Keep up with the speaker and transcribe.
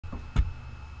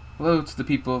Hello to the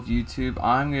people of YouTube.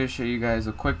 I'm going to show you guys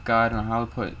a quick guide on how to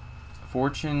put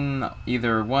fortune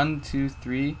either 1, 2,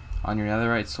 3 on your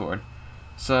netherite sword.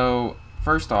 So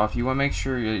first off, you want to make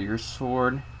sure your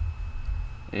sword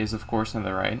is of course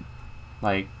netherite,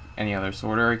 like any other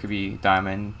sword, or it could be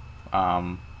diamond,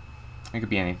 it could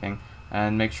be anything,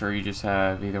 and make sure you just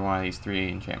have either one of these 3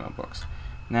 enchantment books.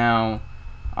 Now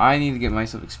I need to get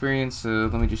myself experience, so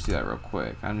let me just do that real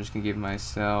quick. I'm just going to give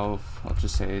myself, I'll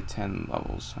just say 10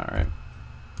 levels, alright.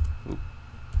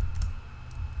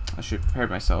 I should have prepared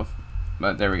myself,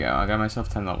 but there we go, I got myself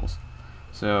 10 levels.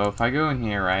 So if I go in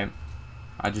here, right,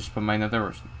 I just put my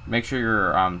nether, make sure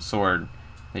your sword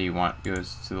that you want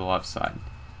goes to the left side.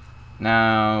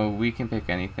 Now we can pick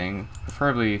anything,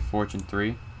 preferably fortune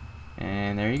 3,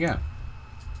 and there you go.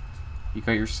 You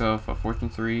got yourself a fortune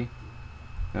 3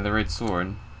 netherite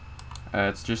sword.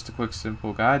 It's just a quick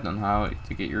simple guide on how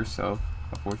to get yourself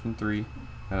a fortune 3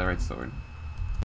 netherite sword.